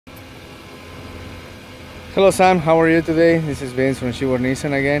Hello Sam, how are you today? This is Vince from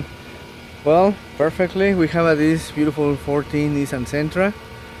Nissan again. Well, perfectly. We have this beautiful 14 Nissan Sentra.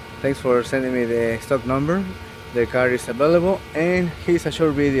 Thanks for sending me the stock number. The car is available and here's a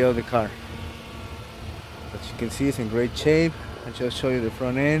short video of the car. As you can see, it's in great shape. I'll just show you the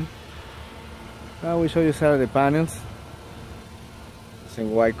front end. I will show you some of the panels. It's in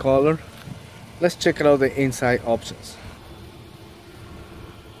white color. Let's check out the inside options.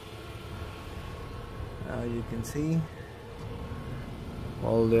 Now you can see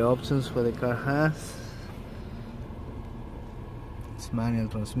all the options what the car has. It's manual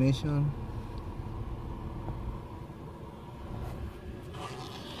transmission.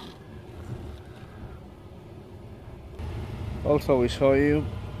 Also we show you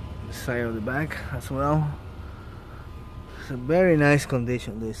the side of the back as well. It's a very nice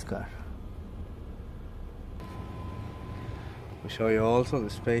condition, this car. We show you also the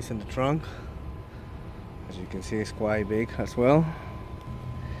space in the trunk. As you can see, it's quite big as well.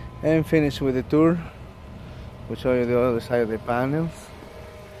 And finish with the tour. We'll show you the other side of the panels,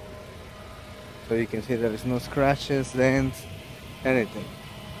 so you can see that there's no scratches, dents, anything.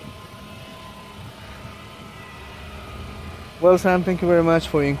 Well Sam, thank you very much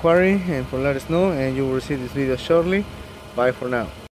for your inquiry and for letting us know, and you will receive this video shortly. Bye for now.